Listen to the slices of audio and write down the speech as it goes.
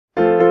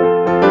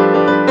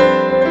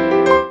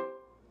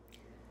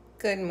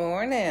Good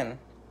morning.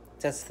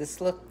 Does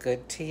this look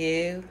good to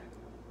you?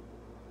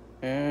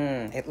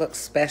 It looks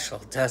special,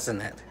 doesn't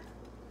it?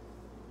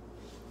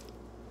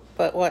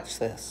 But watch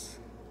this.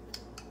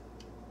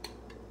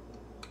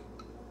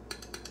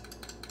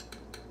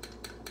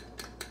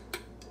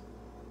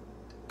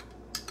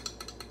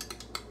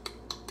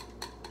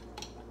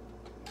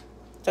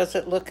 Does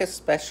it look as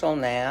special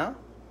now?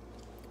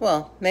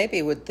 Well,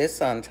 maybe with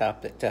this on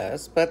top it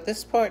does, but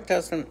this part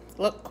doesn't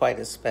look quite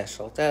as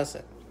special, does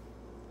it?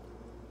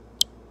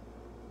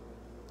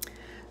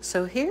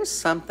 So here's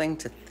something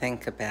to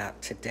think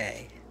about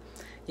today.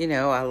 You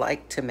know, I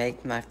like to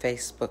make my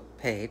Facebook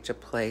page a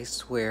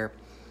place where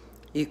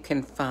you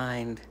can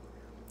find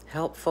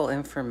helpful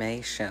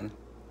information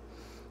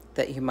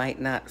that you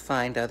might not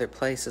find other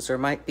places, or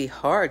might be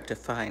hard to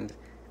find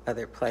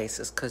other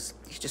places because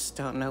you just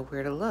don't know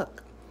where to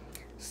look.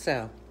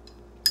 So,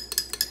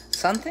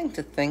 something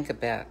to think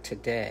about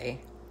today.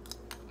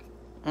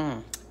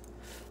 I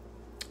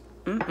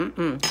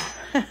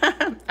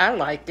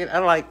like it. I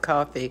like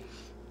coffee.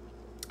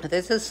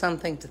 This is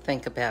something to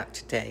think about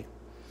today.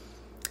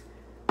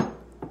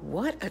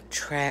 What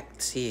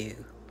attracts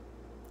you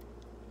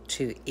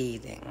to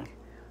eating?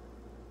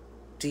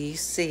 Do you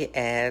see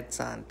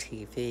ads on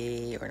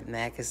TV or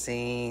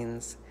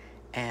magazines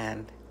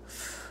and,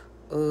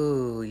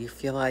 you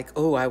feel like,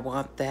 I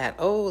want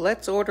that.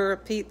 Let's order a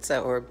pizza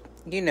or,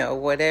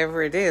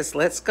 whatever it is.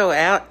 Let's go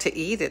out to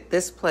eat at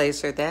this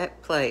place or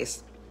that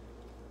place.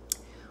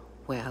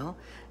 Well,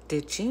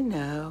 did you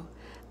know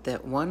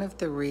that one of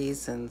the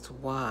reasons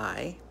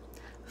why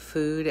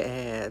food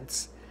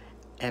ads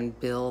and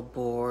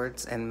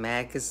billboards and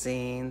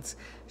magazines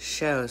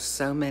show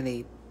so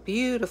many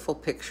beautiful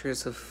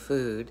pictures of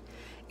food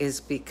is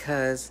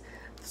because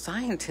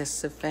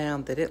scientists have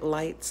found that it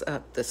lights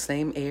up the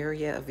same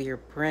area of your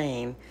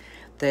brain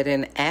that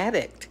an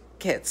addict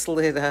gets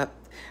lit up,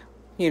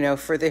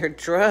 for their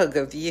drug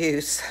of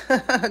use,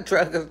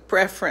 drug of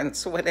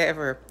preference,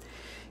 whatever.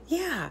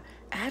 Yeah,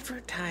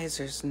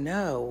 advertisers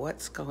know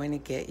what's going to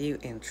get you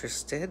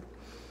interested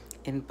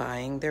in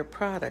buying their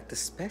product,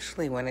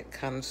 especially when it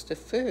comes to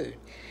food.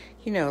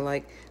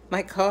 Like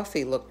my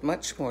coffee looked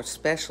much more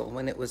special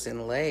when it was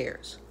in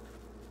layers.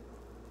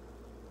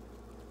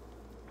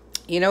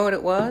 You know what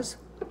it was?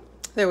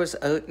 There was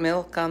oat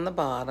milk on the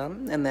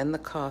bottom and then the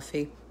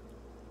coffee.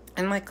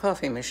 And my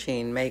coffee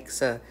machine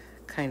makes a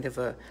kind of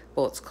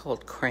it's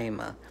called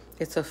crema.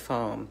 It's a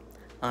foam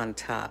on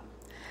top.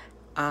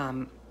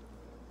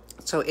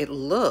 So it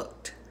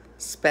looked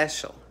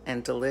special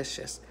and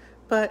delicious.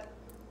 But,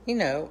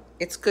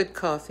 it's good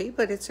coffee,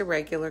 but it's a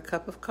regular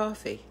cup of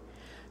coffee.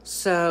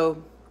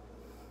 So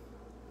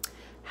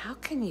how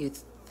can you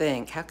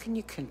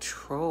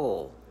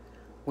control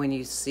when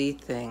you see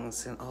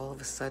things and all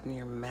of a sudden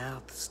your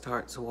mouth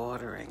starts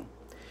watering?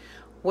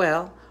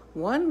 Well,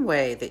 one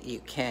way that you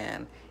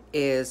can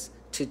is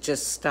to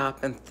just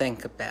stop and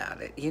think about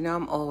it.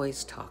 I'm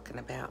always talking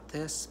about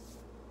this.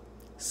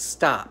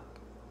 Stop.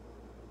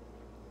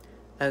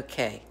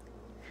 Okay.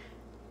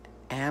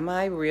 Am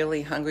I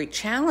really hungry?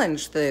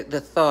 Challenge the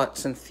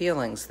thoughts and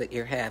feelings that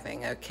you're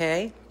having,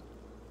 okay?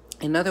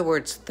 In other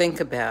words, think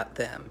about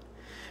them.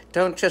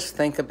 Don't just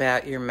think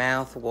about your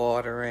mouth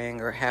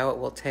watering or how it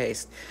will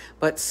taste,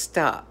 but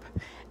stop.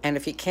 And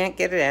if you can't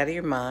get it out of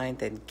your mind,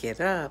 then get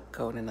up,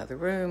 go in another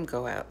room,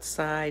 go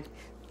outside.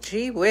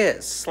 Gee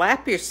whiz,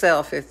 slap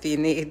yourself if you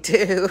need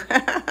to.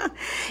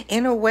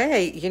 In a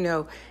way,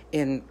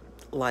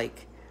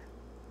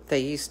 they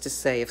used to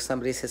say if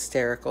somebody's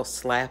hysterical,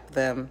 slap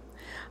them.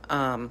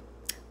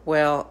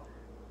 Well,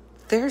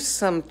 there's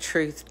some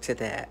truth to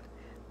that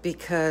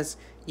because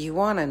you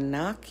want to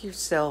knock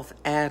yourself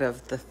out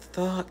of the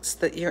thoughts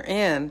that you're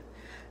in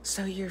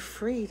so you're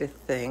free to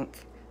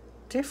think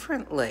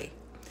differently.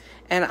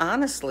 And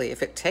honestly,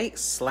 if it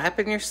takes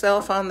slapping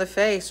yourself on the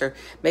face or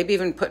maybe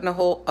even putting a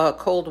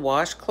cold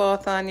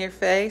washcloth on your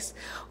face,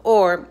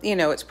 or,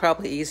 it's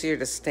probably easier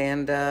to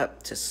stand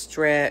up, to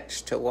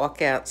stretch, to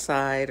walk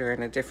outside or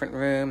in a different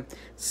room,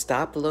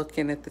 stop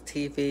looking at the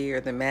TV or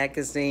the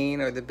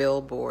magazine or the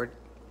billboard,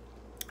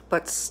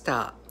 but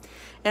stop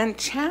and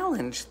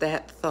challenge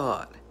that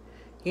thought.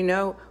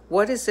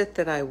 What is it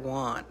that I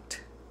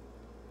want?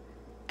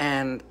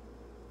 And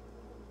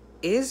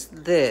is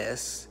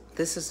this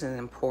is an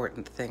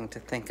important thing to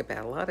think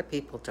about. A lot of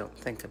people don't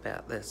think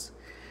about this.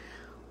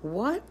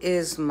 What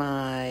is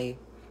my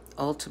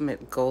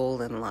ultimate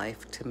goal in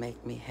life to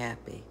make me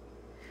happy?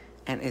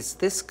 And is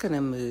this going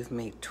to move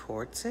me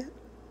towards it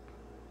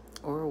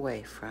or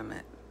away from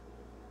it?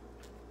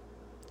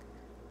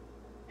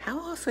 How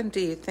often do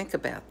you think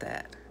about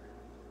that?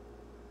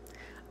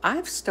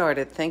 I've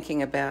started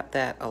thinking about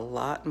that a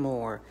lot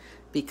more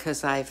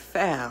because I've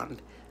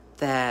found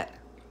that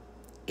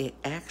it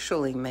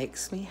actually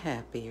makes me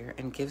happier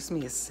and gives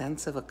me a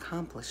sense of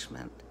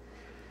accomplishment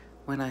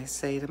when I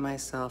say to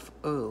myself,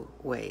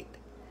 wait,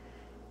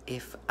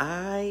 if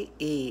I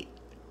eat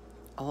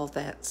all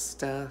that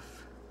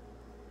stuff,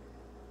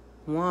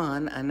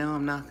 one, I know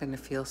I'm not going to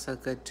feel so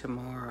good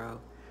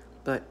tomorrow,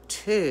 but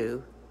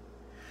two,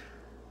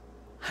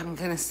 I'm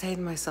going to say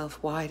to myself,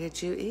 why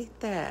did you eat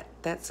that?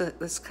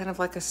 That's kind of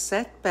like a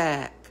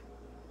setback.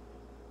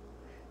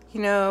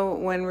 You know,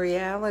 when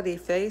reality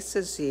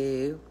faces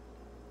you,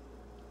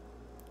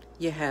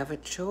 you have a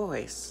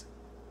choice.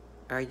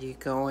 Are you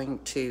going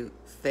to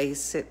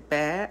face it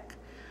back,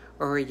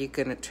 or are you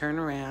going to turn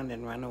around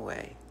and run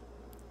away?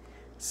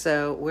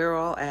 So we're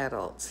all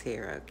adults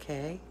here,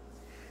 okay?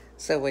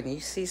 So when you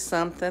see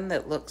something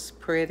that looks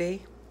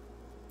pretty,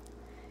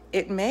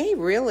 it may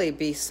really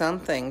be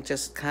something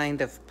just kind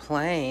of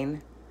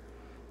plain,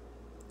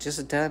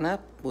 just done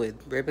up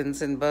with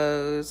ribbons and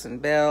bows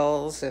and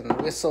bells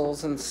and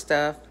whistles and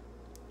stuff.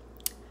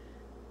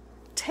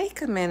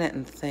 Take a minute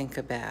and think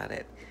about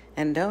it,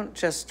 and don't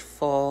just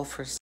fall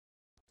for something,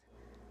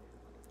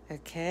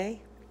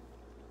 okay?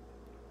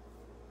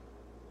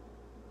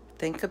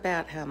 Think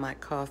about how my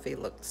coffee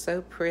looked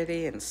so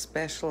pretty and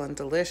special and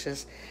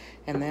delicious,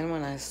 and then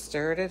when I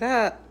stirred it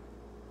up,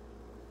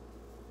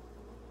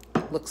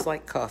 looks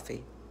like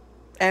coffee.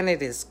 And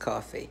it is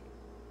coffee.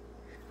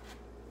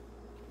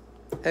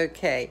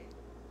 Okay.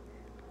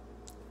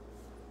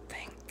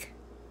 Think.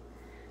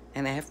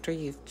 And after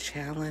you've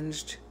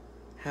challenged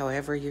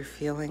however you're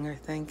feeling or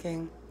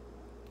thinking,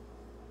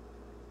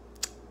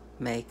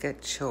 make a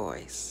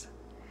choice.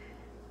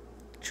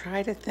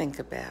 Try to think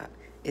about,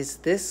 is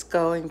this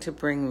going to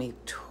bring me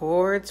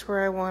towards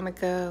where I want to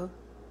go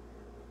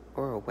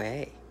or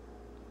away?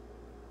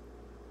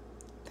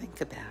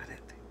 Think about it.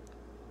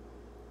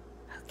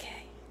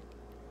 Okay.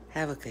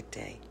 Have a good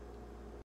day.